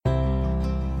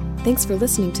Thanks for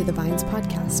listening to the Vines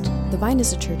podcast. The Vine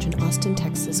is a church in Austin,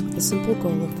 Texas, with the simple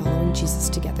goal of following Jesus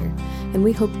together, and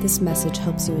we hope this message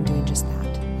helps you in doing just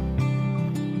that.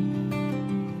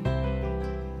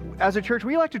 As a church,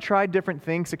 we like to try different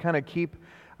things to kind of keep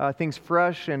things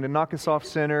fresh and to knock us off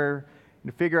center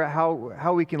and to figure out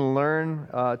how we can learn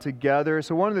together.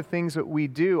 So one of the things that we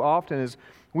do often is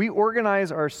we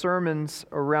organize our sermons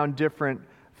around different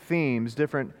themes,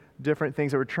 different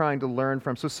things that we're trying to learn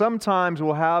from. So sometimes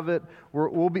we'll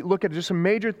look at just a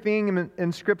major thing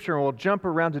in Scripture, and we'll jump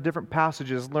around to different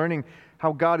passages, learning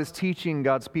how God is teaching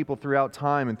God's people throughout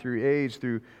time and through age,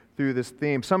 through this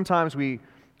theme. Sometimes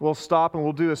we'll stop and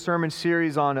we'll do a sermon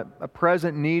series on a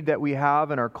present need that we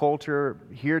have in our culture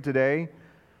here today.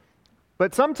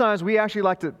 But sometimes we actually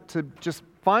like to just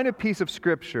find a piece of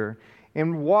Scripture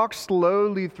and walk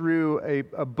slowly through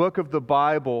a book of the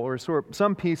Bible or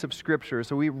some piece of Scripture.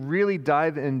 So we really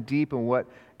dive in deep in what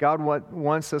God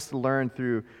wants us to learn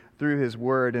through His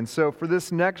Word. And so for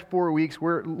this next 4 weeks,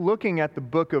 we're looking at the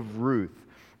book of Ruth.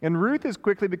 And Ruth is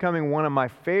quickly becoming one of my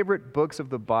favorite books of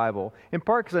the Bible, in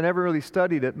part because I never really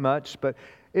studied it much, but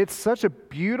it's such a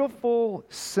beautiful,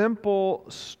 simple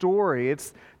story.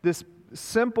 It's this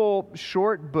simple,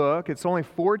 short book. It's only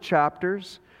 4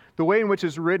 chapters. The way in which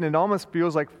it's written, it almost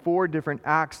feels like 4 different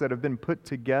acts that have been put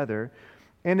together.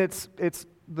 And it's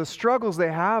the struggles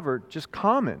they have are just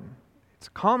common. It's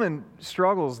common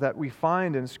struggles that we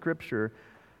find in Scripture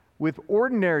with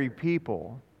ordinary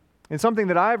people. And something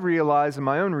that I've realized in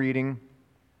my own reading,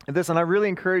 and I really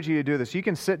encourage you to do this. You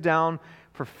can sit down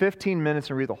for 15 minutes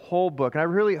and read the whole book. And I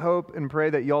really hope and pray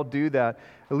that y'all do that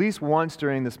at least once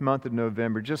during this month of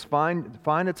November. Just find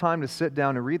a time to sit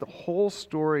down and read the whole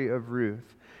story of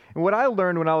Ruth. And what I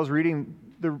learned when I was reading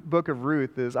the book of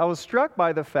Ruth is I was struck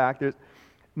by the fact that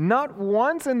not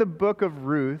once in the book of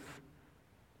Ruth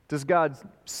does God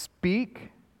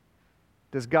speak.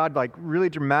 Does God really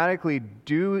dramatically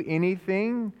do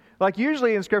anything? Like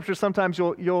usually in Scripture, sometimes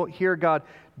you'll hear God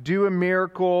do a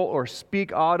miracle or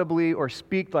speak audibly or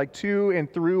speak to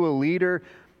and through a leader.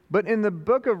 But in the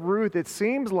book of Ruth, it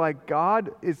seems like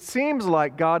God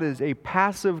is a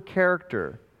passive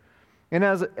character. And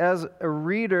as a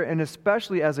reader, and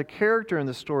especially as a character in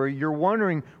the story, you're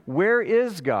wondering, where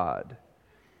is God?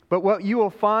 But what you will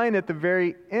find at the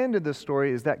very end of the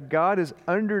story is that God is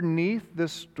underneath the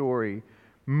story,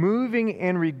 moving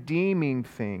and redeeming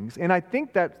things. And I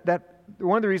think that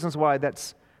one of the reasons why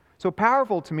that's so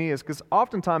powerful to me is because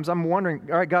oftentimes I'm wondering,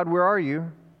 all right, God, where are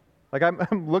you?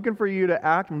 I'm looking for you to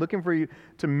act. I'm looking for you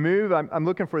to move. I'm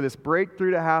looking for this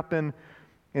breakthrough to happen.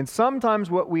 And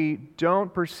sometimes what we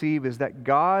don't perceive is that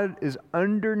God is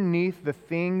underneath the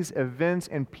things, events,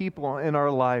 and people in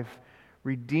our life,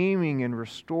 redeeming and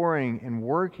restoring and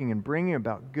working and bringing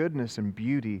about goodness and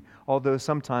beauty, although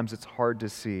sometimes it's hard to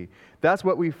see. That's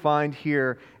what we find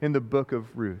here in the book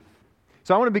of Ruth.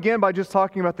 So I want to begin by just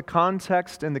talking about the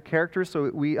context and the characters so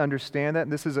that we understand that.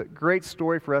 And this is a great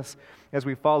story for us as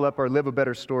we follow up our Live a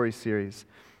Better Story series.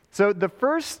 So the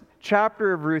first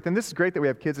chapter of Ruth, and this is great that we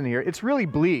have kids in here, it's really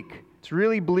bleak. It's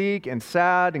really bleak and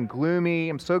sad and gloomy.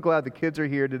 I'm so glad the kids are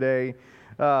here today.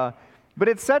 But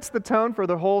it sets the tone for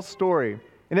the whole story.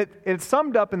 And it's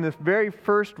summed up in this very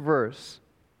first verse.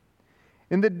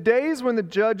 In the days when the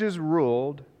judges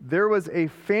ruled, there was a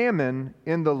famine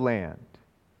in the land.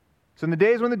 So in the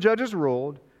days when the judges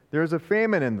ruled, there was a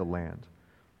famine in the land.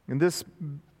 And this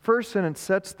first sentence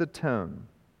sets the tone.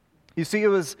 You see,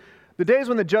 the days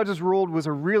when the judges ruled was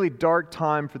a really dark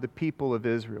time for the people of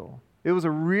Israel. It was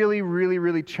a really, really,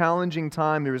 really challenging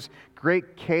time. There was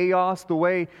great chaos. The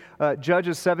way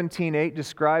Judges 17:8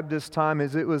 described this time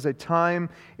is it was a time,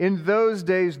 in those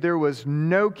days there was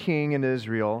no king in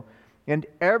Israel, and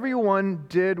everyone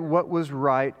did what was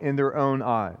right in their own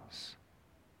eyes.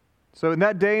 So in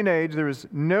that day and age, there was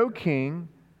no king,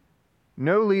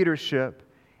 no leadership,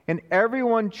 and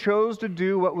everyone chose to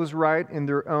do what was right in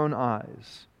their own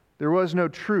eyes. There was no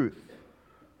truth,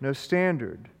 no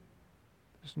standard.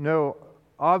 There's no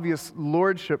obvious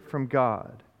lordship from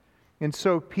God. And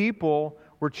so people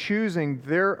were choosing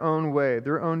their own way,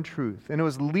 their own truth. And it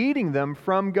was leading them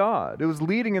from God. It was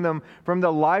leading them from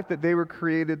the life that they were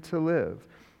created to live.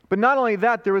 But not only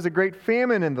that, there was a great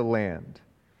famine in the land.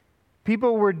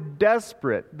 People were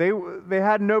desperate. They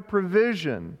had no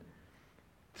provision.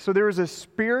 So there was a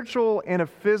spiritual and a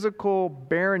physical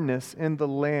barrenness in the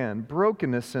land,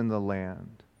 brokenness in the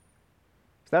land.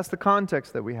 So that's the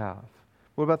context that we have.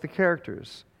 What about the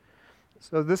characters?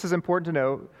 So this is important to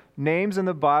know. Names in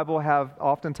the Bible have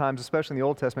oftentimes, especially in the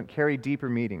Old Testament, carry deeper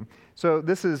meaning. So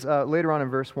this is later on in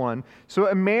verse 1. So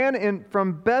a man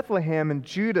from Bethlehem in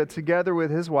Judah, together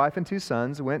with his wife and 2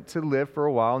 sons, went to live for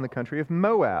a while in the country of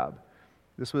Moab.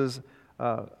 This was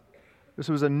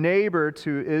a neighbor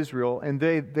to Israel, and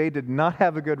they did not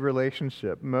have a good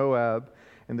relationship, Moab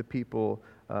and the people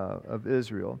of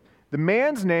Israel. The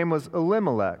man's name was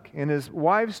Elimelech, and his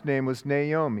wife's name was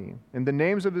Naomi, and the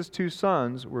names of his 2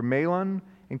 sons were Mahlon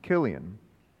and Chilion.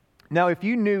 Now, if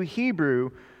you knew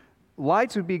Hebrew,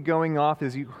 lights would be going off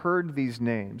as you heard these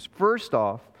names. First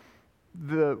off,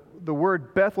 the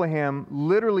word Bethlehem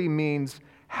literally means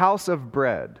house of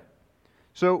bread.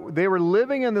 So they were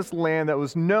living in this land that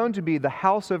was known to be the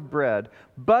house of bread,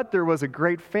 but there was a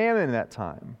great famine at that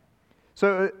time.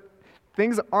 So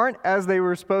things aren't as they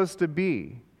were supposed to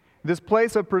be. This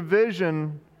place of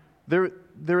provision, there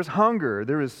was hunger.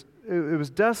 It was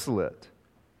desolate.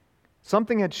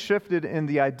 Something had shifted in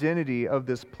the identity of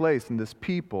this place and this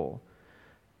people.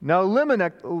 Now,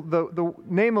 Elimelech, the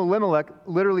name Elimelech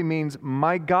literally means,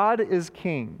 my God is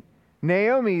king.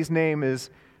 Naomi's name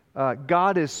is,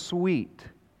 God is sweet.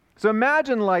 So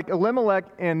imagine like Elimelech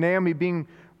and Naomi being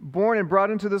born and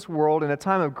brought into this world in a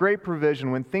time of great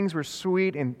provision when things were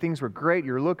sweet and things were great.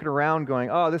 You're looking around going,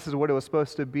 oh, this is what it was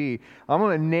supposed to be. I'm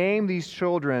going to name these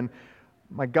children,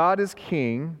 my God is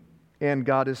king and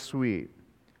God is sweet.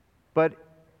 But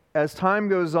as time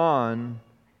goes on,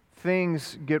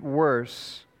 things get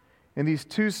worse. And these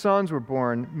 2 sons were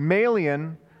born,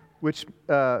 Mahlon, which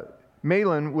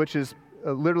is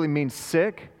literally means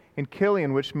sick, and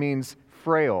Chilion, which means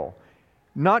frail.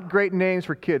 Not great names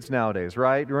for kids nowadays,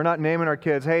 right? We're not naming our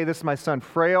kids, hey, this is my son,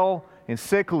 frail and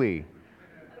sickly.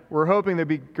 We're hoping they'd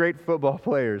be great football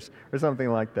players or something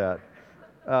like that.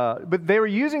 But they were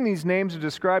using these names to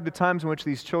describe the times in which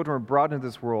these children were brought into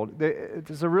this world.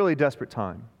 It's a really desperate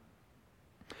time.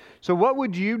 So what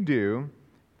would you do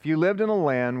if you lived in a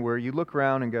land where you look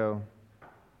around and go,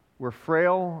 we're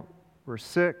frail, we're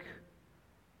sick,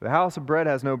 the house of bread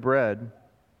has no bread,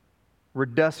 we're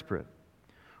desperate?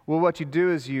 Well, what you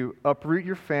do is you uproot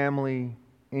your family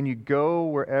and you go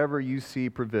wherever you see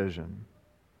provision,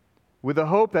 with the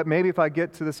hope that maybe if I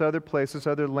get to this other place, this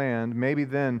other land, maybe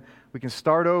then we can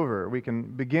start over, we can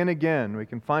begin again, we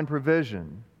can find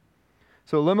provision.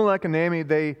 So Elimelech and Naomi,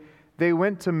 they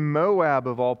went to Moab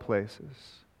of all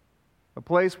places, a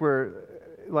place where,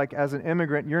 like as an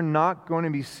immigrant, you're not going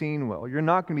to be seen well, you're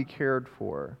not going to be cared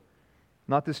for,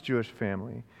 not this Jewish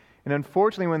family. And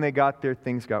unfortunately, when they got there,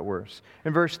 things got worse.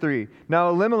 In verse 3, now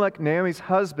Elimelech, Naomi's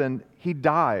husband, he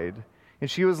died, and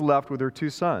she was left with her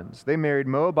 2 sons. They married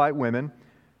Moabite women,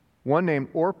 one named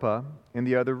Orpah and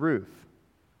the other Ruth.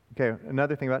 Okay,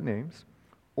 another thing about names.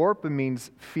 Orpah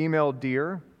means female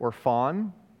deer or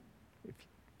fawn. If you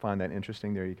find that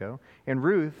interesting, there you go. And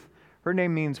Ruth, her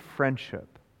name means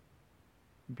friendship.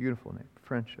 Beautiful name,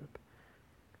 friendship.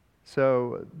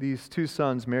 So these 2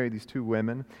 sons married these 2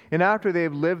 women. And after they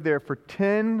have lived there for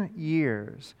 10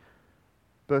 years,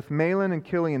 both Mahlon and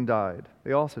Chilion died.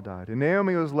 They also died. And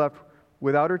Naomi was left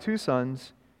without her 2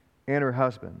 sons and her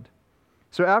husband.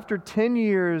 So after 10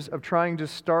 years of trying to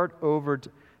start over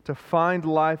to find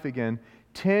life again,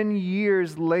 10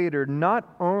 years later,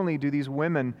 not only do these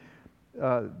women,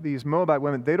 these Moabite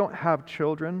women, they don't have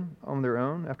children on their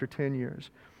own after 10 years,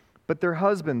 but their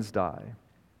husbands die.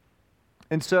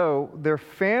 And so their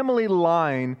family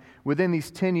line within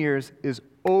these 10 years is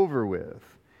over with.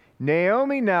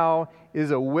 Naomi now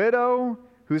is a widow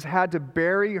who's had to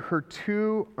bury her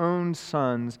 2 own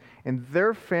sons, and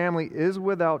their family is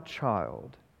without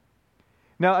child.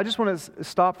 Now, I just want to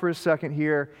stop for a second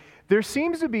here. There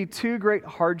seems to be 2 great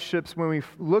hardships when we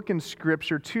look in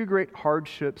Scripture, 2 great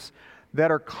hardships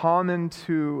that are common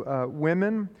to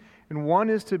women. And one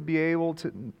is to be able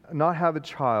to not have a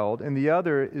child, and the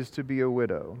other is to be a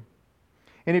widow.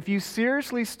 And if you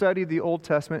seriously study the Old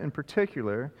Testament in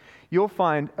particular, you'll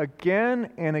find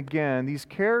again and again these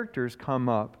characters come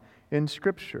up in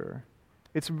Scripture.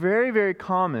 It's very, very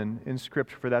common in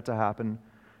Scripture for that to happen.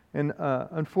 And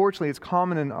unfortunately, it's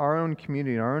common in our own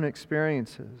community, in our own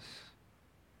experiences.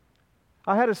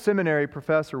 I had a seminary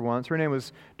professor once. Her name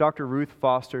was Dr. Ruth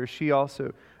Foster. She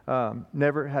also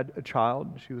never had a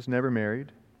child. She was never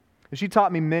married. And she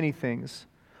taught me many things.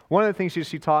 One of the things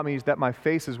she taught me is that my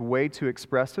face is way too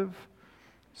expressive.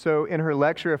 So in her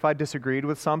lecture, if I disagreed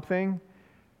with something,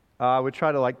 I would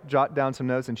try to jot down some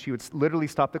notes, and she would literally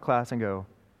stop the class and go,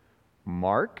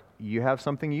 "Mark, you have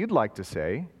something you'd like to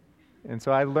say." And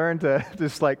so I learned to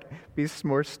just be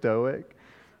more stoic.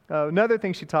 Another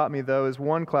thing she taught me, though, is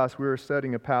one class we were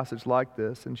studying a passage like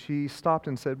this, and she stopped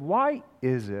and said, "Why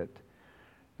is it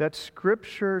that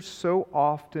Scripture so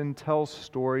often tells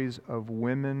stories of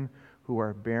women who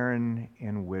are barren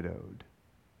and widowed.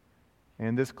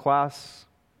 And this class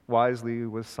wisely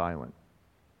was silent.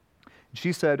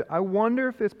 She said, I wonder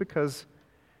if it's because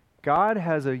God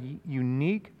has a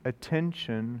unique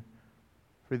attention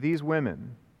for these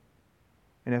women.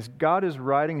 And as God is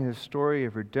writing His story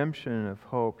of redemption and of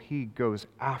hope, He goes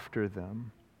after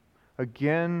them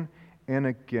again and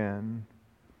again.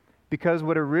 Because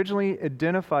what originally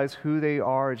identifies who they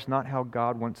are is not how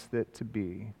God wants it to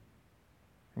be.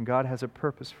 And God has a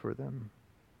purpose for them.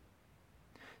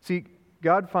 See,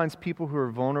 God finds people who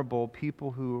are vulnerable,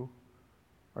 people who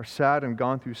are sad and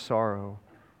gone through sorrow,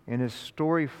 and His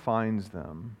story finds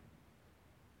them.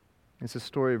 It's a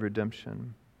story of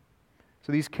redemption.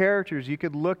 So these characters, you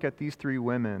could look at these three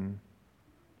women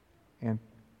and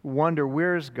wonder,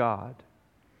 where is God?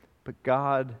 But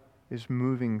God is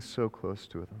moving so close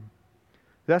to them.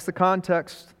 That's the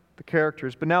context, the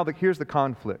characters, but now here's the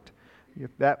conflict.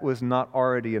 If that was not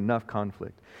already enough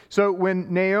conflict. So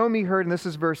when Naomi heard, and this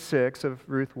is verse 6 of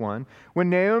Ruth 1, when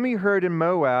Naomi heard in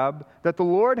Moab that the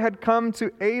Lord had come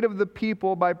to aid of the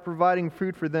people by providing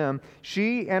food for them,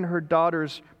 she and her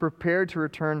daughters prepared to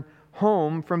return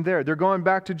home from there. They're going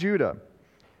back to Judah.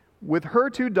 With her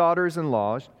two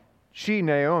daughters-in-law, she,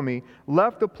 Naomi,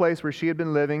 left the place where she had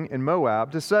been living in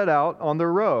Moab to set out on the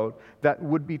road that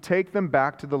would take them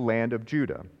back to the land of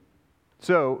Judah.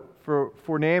 So,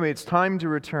 for Naomi, it's time to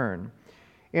return.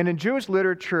 And in Jewish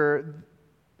literature,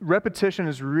 repetition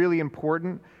is really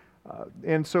important.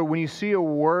 And so when you see a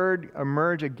word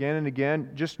emerge again and again,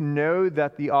 just know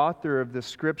that the author of the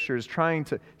scripture is trying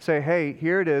to say, hey,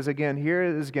 here it is again, here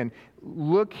it is again.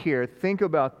 Look here, think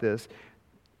about this.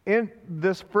 In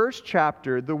this first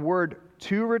chapter, the word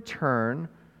to return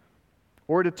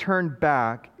or to turn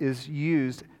back is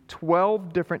used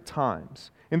 12 different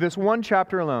times. In this one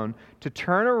chapter alone, to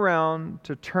turn around,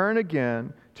 to turn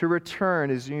again, to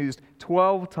return is used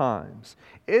 12 times.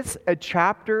 It's a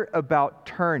chapter about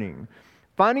turning.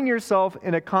 Finding yourself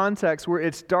in a context where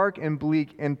it's dark and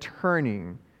bleak and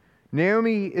turning.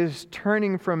 Naomi is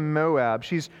turning from Moab.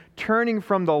 She's turning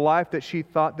from the life that she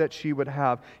thought that she would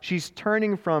have. She's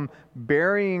turning from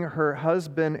burying her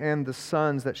husband and the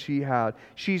sons that she had.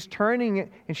 She's turning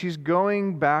and she's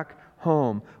going back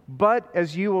home. But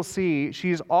as you will see,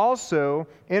 she's also,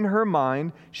 in her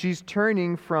mind, she's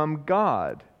turning from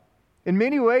God. In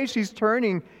many ways, she's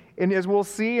turning, and as we'll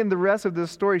see in the rest of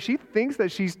this story, she thinks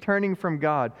that she's turning from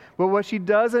God. But what she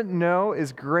doesn't know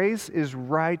is grace is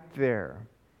right there.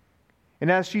 And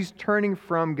as she's turning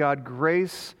from God,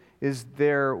 grace is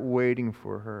there waiting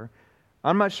for her.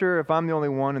 I'm not sure if I'm the only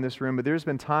one in this room, but there's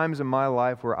been times in my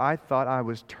life where I thought I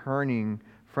was turning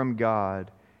from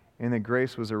God, and that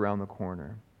grace was around the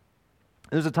corner.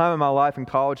 There's a time in my life, in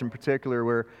college in particular,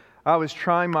 where I was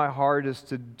trying my hardest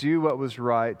to do what was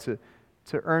right, to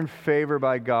earn favor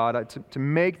by God, to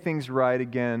make things right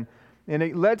again. And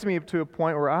it led me to a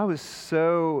point where I was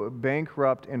so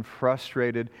bankrupt and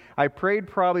frustrated. I prayed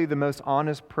probably the most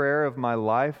honest prayer of my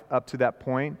life up to that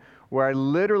point, where I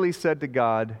literally said to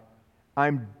God,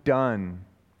 I'm done.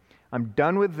 I'm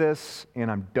done with this,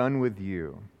 and I'm done with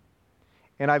you.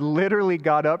 And I literally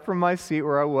got up from my seat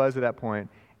where I was at that point,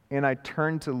 and I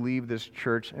turned to leave this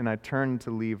church, and I turned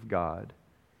to leave God.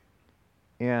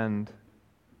 And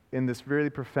in this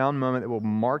really profound moment that will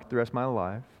mark the rest of my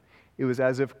life, it was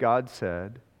as if God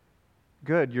said,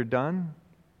 good, you're done?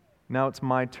 Now it's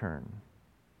my turn.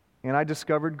 And I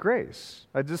discovered grace.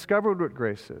 I discovered what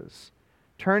grace is.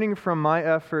 Turning from my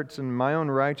efforts and my own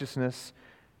righteousness,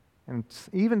 and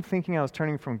even thinking I was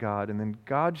turning from God, and then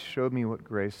God showed me what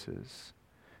grace is.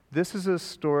 This is a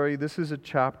story, this is a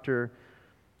chapter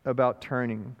about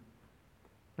turning.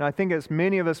 And I think as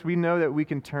many of us, we know that we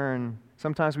can turn.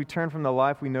 Sometimes we turn from the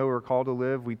life we know we're called to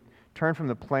live. We turn from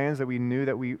the plans that we knew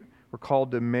that we were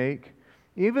called to make.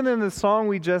 Even in the song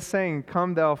we just sang,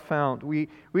 Come Thou Fount, we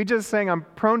just sang, I'm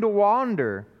prone to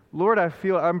wander. Lord, I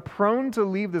feel I'm prone to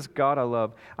leave this God I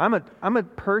love. I'm a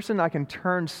person I can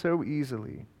turn so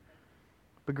easily.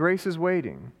 But grace is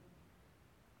waiting.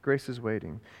 Grace is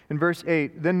waiting. In verse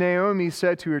 8, then Naomi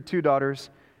said to her two daughters,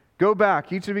 go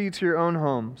back, each of you to your own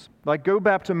homes. Like, go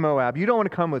back to Moab. You don't want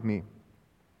to come with me.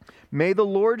 May the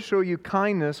Lord show you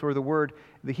kindness, or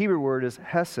the Hebrew word is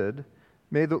hesed.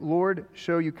 May the Lord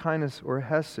show you kindness, or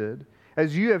hesed,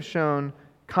 as you have shown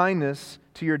kindness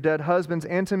to your dead husbands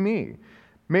and to me.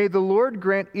 May the Lord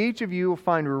grant each of you will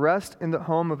find rest in the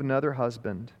home of another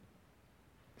husband.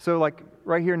 So like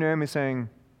right here, Naomi is saying,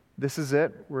 this is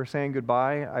it. We're saying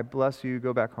goodbye. I bless you.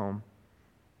 Go back home.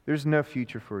 There's no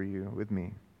future for you with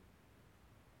me.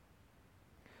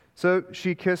 So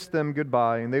she kissed them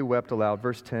goodbye, and they wept aloud.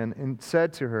 Verse 10, and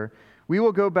said to her, we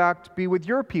will go back to be with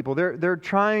your people. They're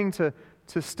trying to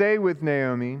stay with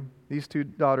Naomi, these two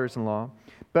daughters-in-law.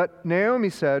 But Naomi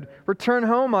said, return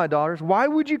home, my daughters. Why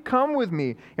would you come with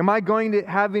me? Am I going to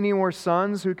have any more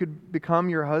sons who could become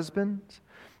your husbands?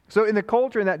 So in the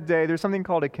culture in that day, there's something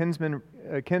called a kinsman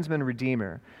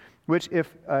redeemer, which if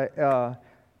a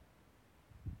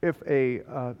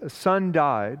son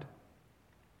died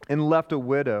and left a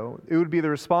widow, it would be the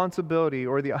responsibility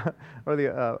or the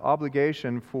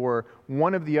obligation for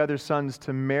one of the other sons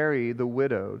to marry the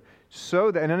widowed,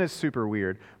 so that, and then it's super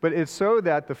weird, but it's so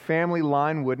that the family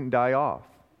line wouldn't die off.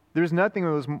 There's nothing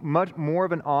that was much more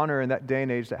of an honor in that day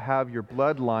and age to have your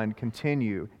bloodline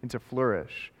continue and to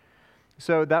flourish.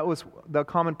 So that was the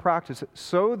common practice.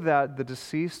 So that the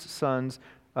deceased son's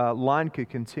line could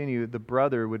continue, the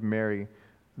brother would marry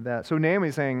that. So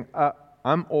Naomi's saying,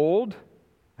 I'm old.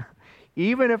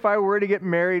 Even if I were to get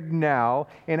married now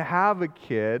and have a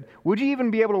kid, would you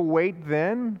even be able to wait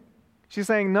then? She's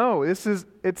saying, no,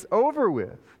 it's over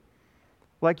with.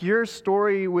 Like your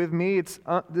story with me, it's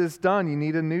done. You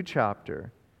need a new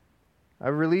chapter. I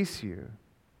release you.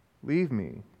 Leave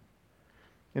me.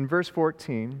 In verse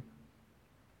 14,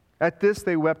 at this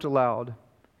they wept aloud.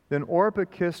 Then Orpah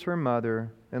kissed her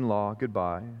mother-in-law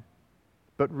goodbye,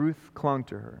 but Ruth clung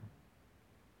to her.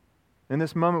 In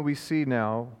this moment we see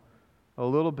now a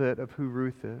little bit of who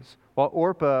Ruth is. While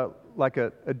Orpah, like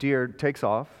a deer, takes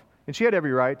off, and she had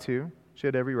every right to.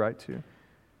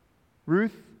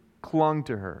 Ruth clung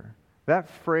to her. That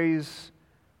phrase,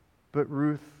 but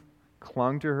Ruth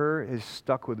clung to her, has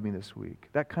stuck with me this week.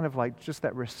 That kind of like just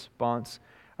that response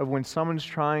of when someone's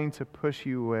trying to push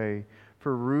you away,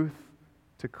 for Ruth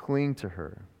to cling to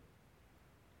her.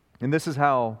 And this is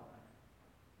how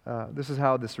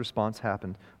this response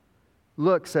happened.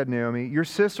 Look, said Naomi, your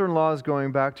sister-in-law is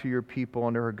going back to your people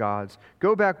and to her gods.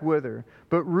 Go back with her.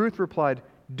 But Ruth replied,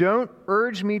 don't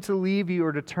urge me to leave you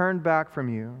or to turn back from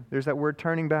you. There's that word,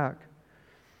 turning back.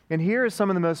 And here are some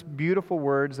of the most beautiful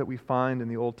words that we find in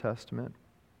the Old Testament.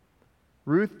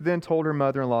 Ruth then told her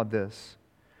mother-in-law this,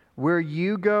 where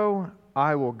you go,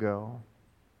 I will go.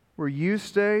 Where you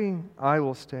stay, I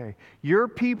will stay. Your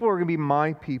people are going to be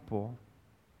my people,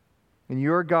 and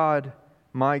your God,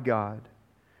 my God.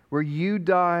 Where you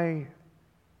die,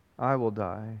 I will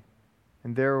die,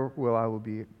 and there I will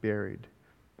be buried.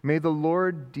 May the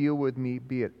Lord deal with me,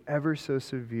 be it ever so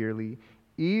severely,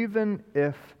 even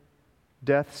if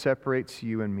death separates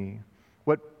you and me.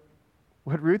 What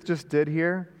Ruth just did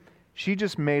here, she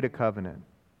just made a covenant.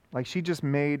 Like she just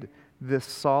made this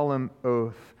solemn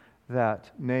oath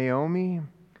that, Naomi,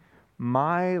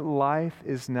 my life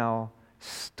is now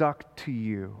stuck to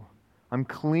you. I'm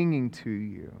clinging to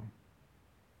you.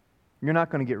 You're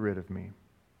not going to get rid of me.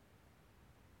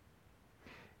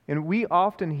 And we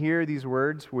often hear these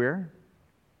words where?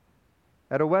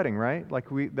 At a wedding, right?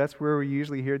 That's where we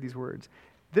usually hear these words.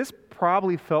 This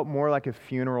probably felt more like a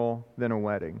funeral than a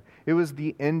wedding. It was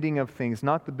the ending of things,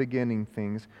 not the beginning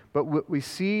things. But what we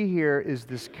see here is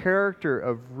this character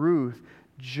of Ruth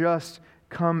just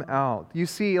come out. You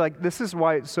see, this is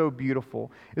why it's so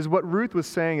beautiful, is what Ruth was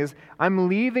saying is, I'm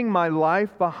leaving my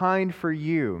life behind for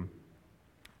you.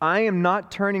 I am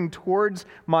not turning towards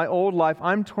my old life.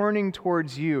 I'm turning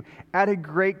towards you at a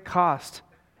great cost.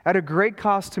 At a great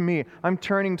cost to me, I'm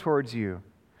turning towards you.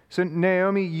 So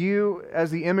Naomi, you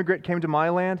as the immigrant came to my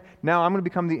land. Now I'm going to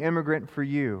become the immigrant for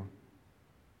you.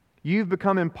 You've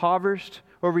become impoverished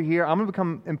over here. I'm going to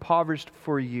become impoverished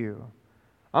for you.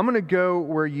 I'm going to go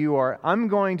where you are. I'm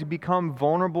going to become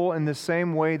vulnerable in the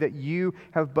same way that you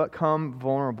have become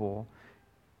vulnerable.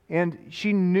 And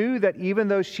she knew that even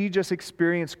though she just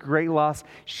experienced great loss,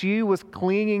 she was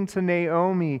clinging to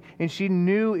Naomi, and she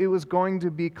knew it was going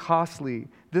to be costly.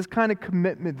 This kind of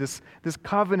commitment, this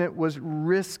covenant was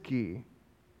risky.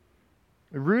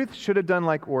 Ruth should have done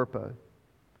like Orpah,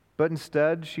 but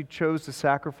instead she chose to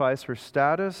sacrifice her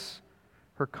status,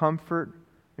 her comfort,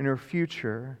 and her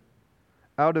future.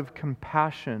 Out of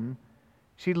compassion,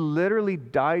 she literally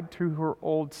died to her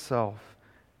old self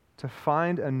to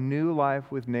find a new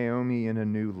life with Naomi in a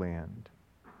new land.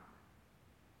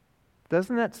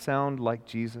 Doesn't that sound like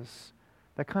Jesus?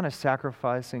 That kind of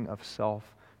sacrificing of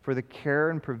self for the care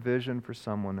and provision for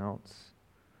someone else.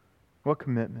 What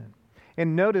commitment.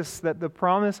 And notice that the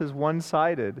promise is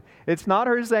one-sided. It's not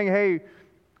her saying, hey,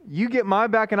 you get my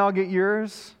back and I'll get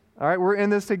yours. All right, we're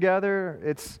in this together.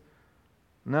 It's,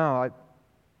 no,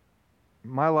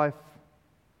 my life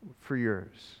for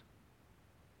yours.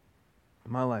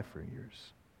 My life for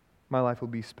yours. My life will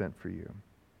be spent for you.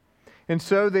 And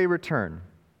so they return.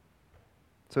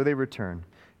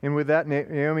 And with that,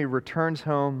 Naomi returns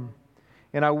home.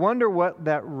 And I wonder what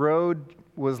that road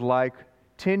was like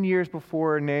 10 years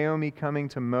before Naomi coming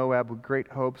to Moab with great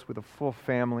hopes, with a full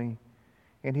family.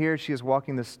 And here she is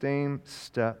walking the same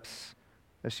steps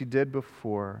as she did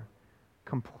before,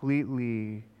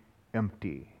 completely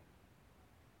empty.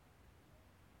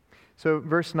 So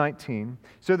verse 19,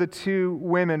 so the two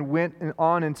women went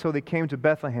on until they came to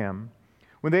Bethlehem.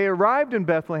 When they arrived in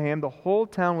Bethlehem, the whole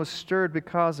town was stirred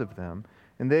because of them.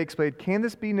 And they exclaimed, "Can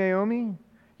this be Naomi?"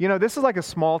 You know, this is like a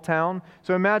small town.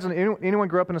 So imagine, anyone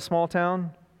grew up in a small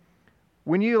town?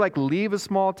 When you leave a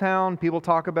small town, people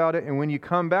talk about it. And when you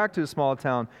come back to a small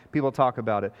town, people talk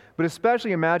about it. But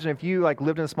especially imagine if you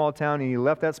lived in a small town and you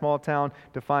left that small town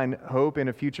to find hope in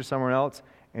a future somewhere else.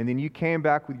 And then you came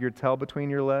back with your tail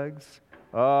between your legs.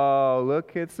 Oh,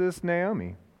 look, it's this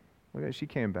Naomi. Look at, she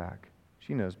came back.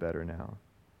 She knows better now.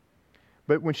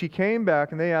 But when she came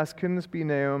back and they asked, "Couldn't this be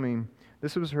Naomi?"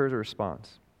 This was her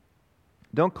response.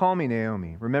 "Don't call me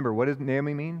Naomi." Remember, what does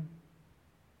Naomi mean?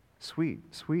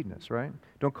 Sweetness, right?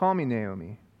 "Don't call me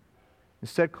Naomi.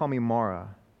 Instead, call me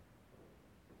Mara.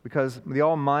 Because the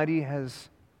Almighty has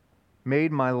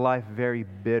made my life very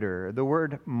bitter." The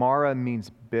word Mara means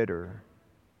bitter.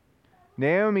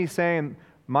 Naomi saying,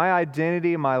 my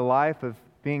identity, my life of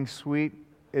being sweet,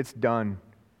 it's done.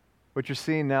 What you're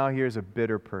seeing now here is a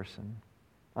bitter person.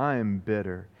 I am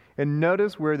bitter. And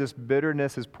notice where this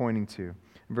bitterness is pointing to.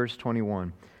 Verse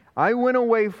 21. "I went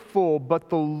away full, but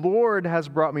the Lord has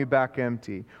brought me back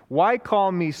empty. Why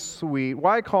call me sweet?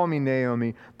 Why call me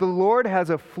Naomi? The Lord has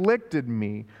afflicted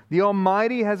me. The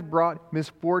Almighty has brought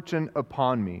misfortune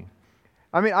upon me."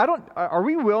 I mean, are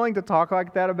we willing to talk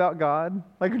like that about God?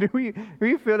 Do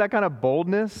we feel that kind of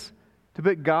boldness to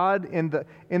put God in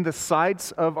the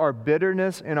sights of our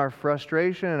bitterness and our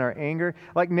frustration and our anger?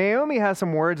 Naomi has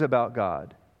some words about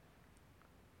God.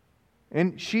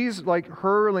 And she's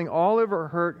hurling all of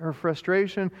her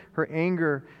frustration, her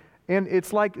anger. And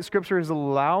it's like Scripture is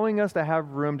allowing us to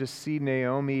have room to see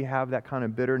Naomi have that kind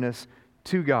of bitterness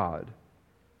to God.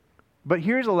 But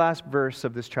here's the last verse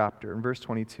of this chapter, in verse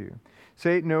 22.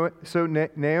 So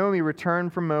Naomi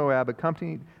returned from Moab,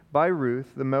 accompanied by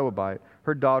Ruth, the Moabite,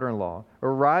 her daughter-in-law,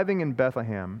 arriving in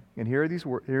Bethlehem. And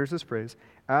here's this phrase,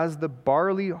 "as the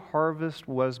barley harvest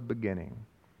was beginning."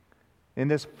 In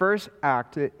this first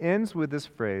act, it ends with this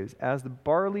phrase, "as the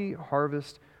barley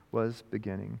harvest was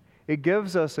beginning." It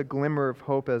gives us a glimmer of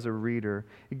hope as a reader.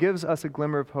 It gives us a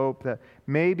glimmer of hope that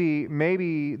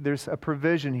maybe there's a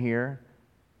provision here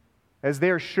as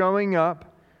they're showing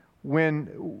up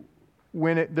when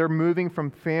they're moving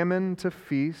from famine to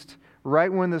feast,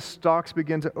 right when the stalks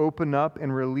begin to open up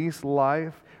and release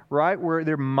life, right where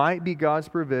there might be God's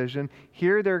provision.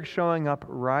 Here they're showing up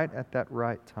right at that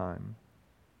right time.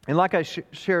 And like I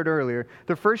shared earlier,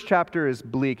 the first chapter is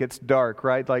bleak, it's dark,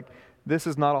 right? This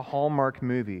is not a Hallmark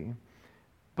movie.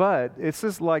 But it's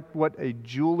just like what a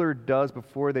jeweler does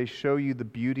before they show you the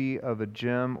beauty of a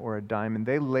gem or a diamond.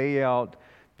 They lay out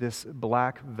this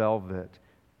black velvet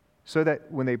so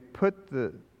that when they put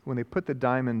the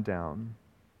diamond down,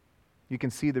 you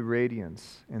can see the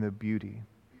radiance and the beauty.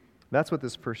 That's what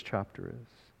this first chapter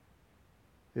is.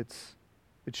 It's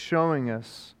showing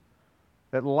us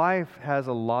that life has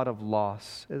a lot of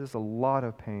loss. It has a lot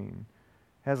of pain.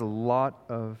 It has a lot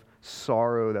of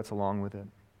sorrow that's along with it.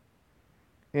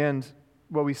 And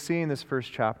what we see in this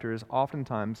first chapter is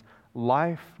oftentimes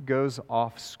life goes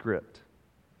off script.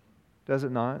 Does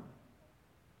it not?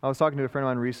 I was talking to a friend of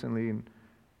mine recently, and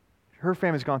her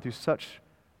family's gone through such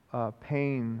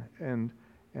pain, and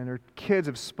her kids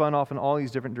have spun off in all these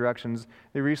different directions.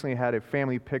 They recently had a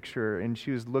family picture, and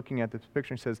she was looking at this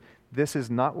picture and says, "This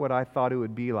is not what I thought it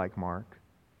would be like, Mark.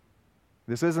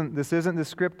 This isn't the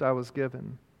script I was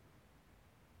given."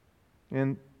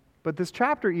 But this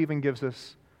chapter even gives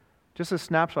us just a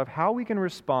snapshot of how we can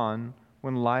respond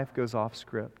when life goes off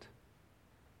script.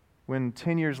 When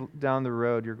 10 years down the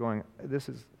road, you're going,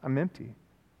 I'm empty.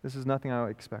 This is nothing I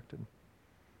expected.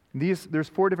 There's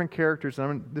 4 different characters,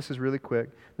 and this is really quick.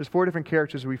 There's 4 different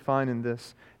characters we find in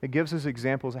this. It gives us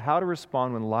examples of how to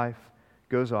respond when life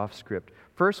goes off script.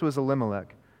 First was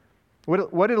Elimelech.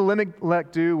 What did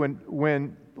Elimelech do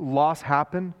when loss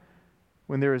happened?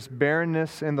 When there was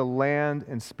barrenness in the land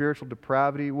and spiritual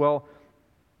depravity? Well,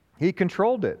 he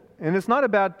controlled it. And it's not a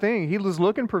bad thing. He was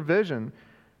looking provision.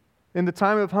 In the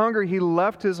time of hunger, he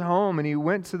left his home and he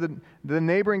went to the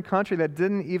neighboring country that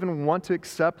didn't even want to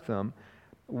accept them.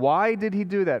 Why did he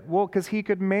do that? Well, because he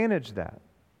could manage that.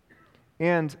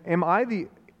 And am I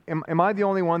the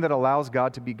only one that allows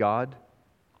God to be God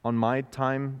on my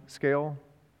time scale?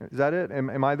 Is that it?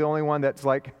 Am I the only one that's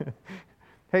like,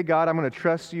 hey, God, I'm going to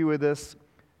trust you with this.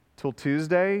 till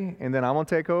Tuesday, and then I'm going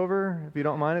to take over, if you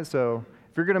don't mind it. So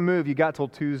if you're going to move, you got till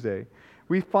Tuesday.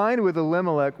 We find with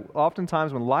Elimelech,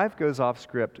 oftentimes when life goes off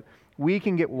script, we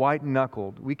can get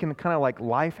white-knuckled. We can kind of like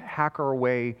life hack our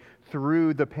way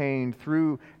through the pain,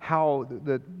 through how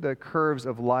the curves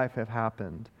of life have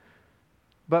happened.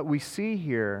 But we see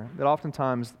here that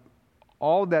oftentimes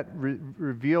all that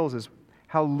reveals is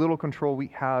how little control we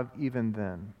have even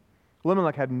then.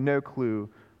 Elimelech had no clue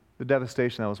the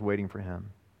devastation that was waiting for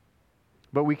him.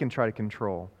 But we can try to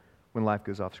control when life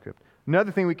goes off script.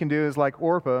 Another thing we can do is like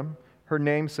Orpah, her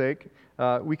namesake,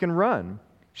 we can run.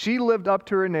 She lived up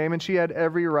to her name, and she had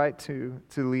every right to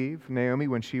leave Naomi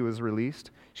when she was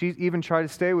released. She even tried to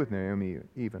stay with Naomi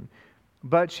even.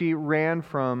 But she ran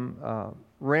from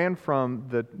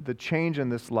the change in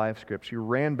this life script. She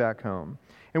ran back home.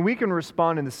 And we can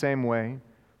respond in the same way.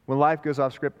 When life goes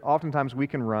off script, oftentimes we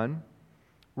can run.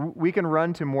 We can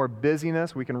run to more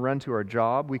busyness. We can run to our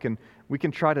job. We can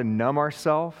try to numb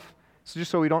ourselves,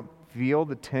 just so we don't feel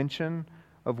the tension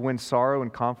of when sorrow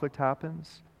and conflict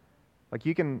happens. Like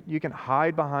you can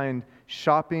hide behind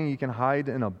shopping. You can hide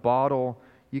in a bottle.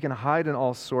 You can hide in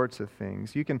all sorts of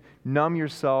things. You can numb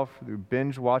yourself through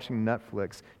binge watching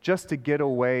Netflix just to get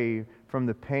away from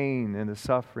the pain and the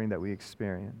suffering that we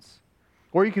experience.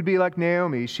 Or you could be like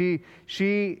Naomi. She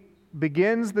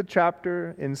begins the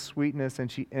chapter in sweetness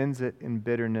and she ends it in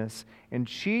bitterness. And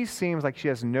she seems like she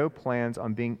has no plans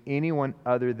on being anyone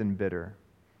other than bitter.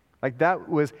 Like that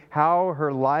was how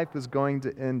her life was going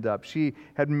to end up. She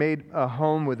had made a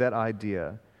home with that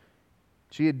idea.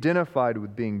 She identified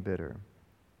with being bitter.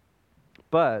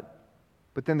 But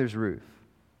then there's Ruth.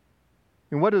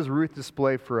 And what does Ruth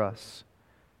display for us?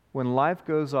 When life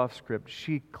goes off script,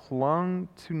 she clung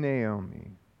to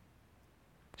Naomi.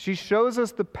 She shows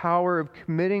us the power of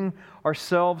committing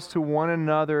ourselves to one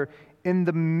another in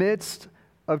the midst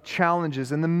of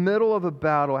challenges, in the middle of a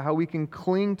battle, how we can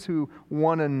cling to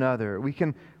one another. We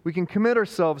can commit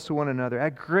ourselves to one another.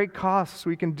 At great costs,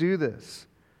 we can do this.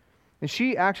 And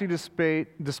she actually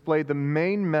displayed the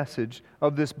main message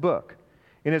of this book.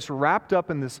 And it's wrapped up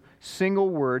in this single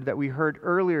word that we heard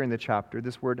earlier in the chapter,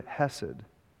 this word hesed.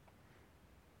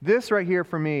 This right here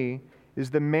for me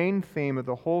is the main theme of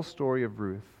the whole story of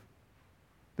Ruth.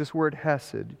 This word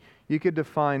hesed. You could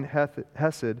define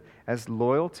hesed as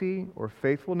loyalty or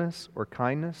faithfulness or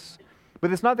kindness.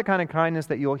 But it's not the kind of kindness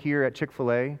that you'll hear at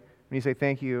Chick-fil-A when you say,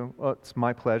 thank you, oh, it's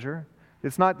my pleasure.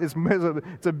 It's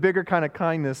a bigger kind of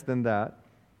kindness than that.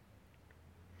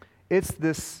 It's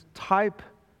this type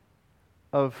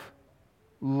of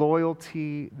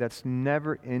loyalty that's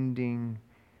never ending.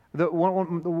 The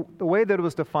way that it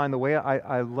was defined, the way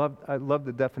I love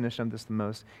the definition of this the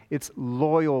most, it's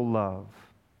loyal love.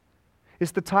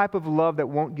 It's the type of love that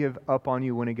won't give up on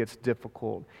you when it gets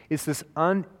difficult. It's this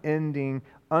unending,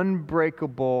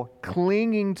 unbreakable,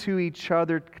 clinging to each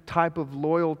other type of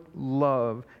loyal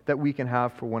love that we can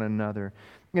have for one another.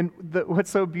 And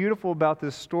what's so beautiful about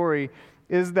this story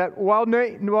is that while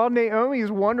Naomi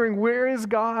is wondering, where is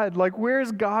God? Like, where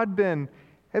has God been?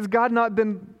 Has God not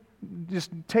been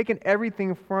just taken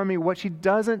everything from me? What she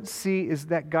doesn't see is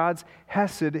that God's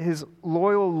hesed, His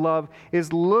loyal love,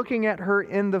 is looking at her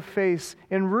in the face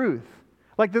in Ruth.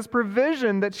 Like this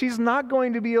provision that she's not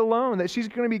going to be alone, that she's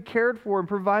going to be cared for and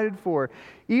provided for.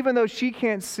 Even though she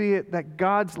can't see it, that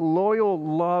God's loyal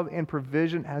love and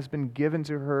provision has been given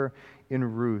to her in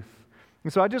Ruth.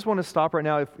 And so I just want to stop right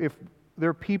now. If there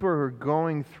are people who are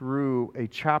going through a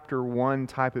chapter 1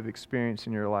 type of experience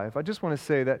in your life, I just want to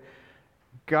say that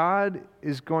God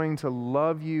is going to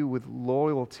love you with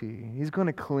loyalty. He's going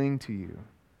to cling to you.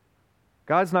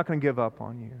 God's not going to give up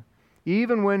on you.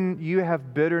 Even when you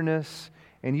have bitterness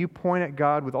and you point at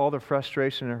God with all the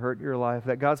frustration and hurt in your life,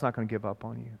 that God's not going to give up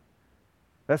on you.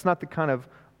 That's not the kind of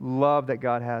love that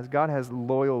God has. God has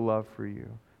loyal love for you,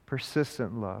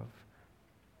 persistent love.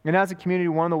 And as a community,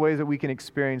 one of the ways that we can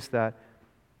experience that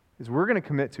is we're going to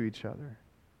commit to each other.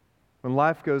 When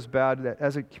life goes bad, that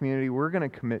as a community, we're going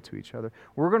to commit to each other.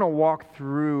 We're going to walk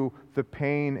through the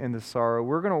pain and the sorrow.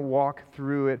 We're going to walk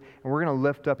through it, and we're going to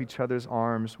lift up each other's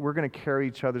arms. We're going to carry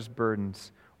each other's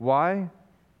burdens. Why?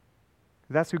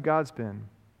 That's who God's been.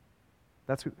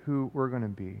 That's who we're going to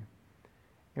be.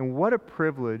 And what a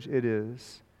privilege it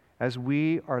is as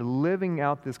we are living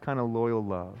out this kind of loyal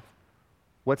love.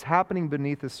 What's happening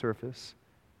beneath the surface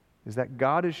is that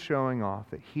God is showing off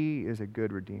that He is a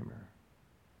good Redeemer.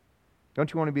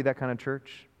 Don't you want to be that kind of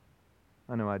church?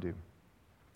 I know I do.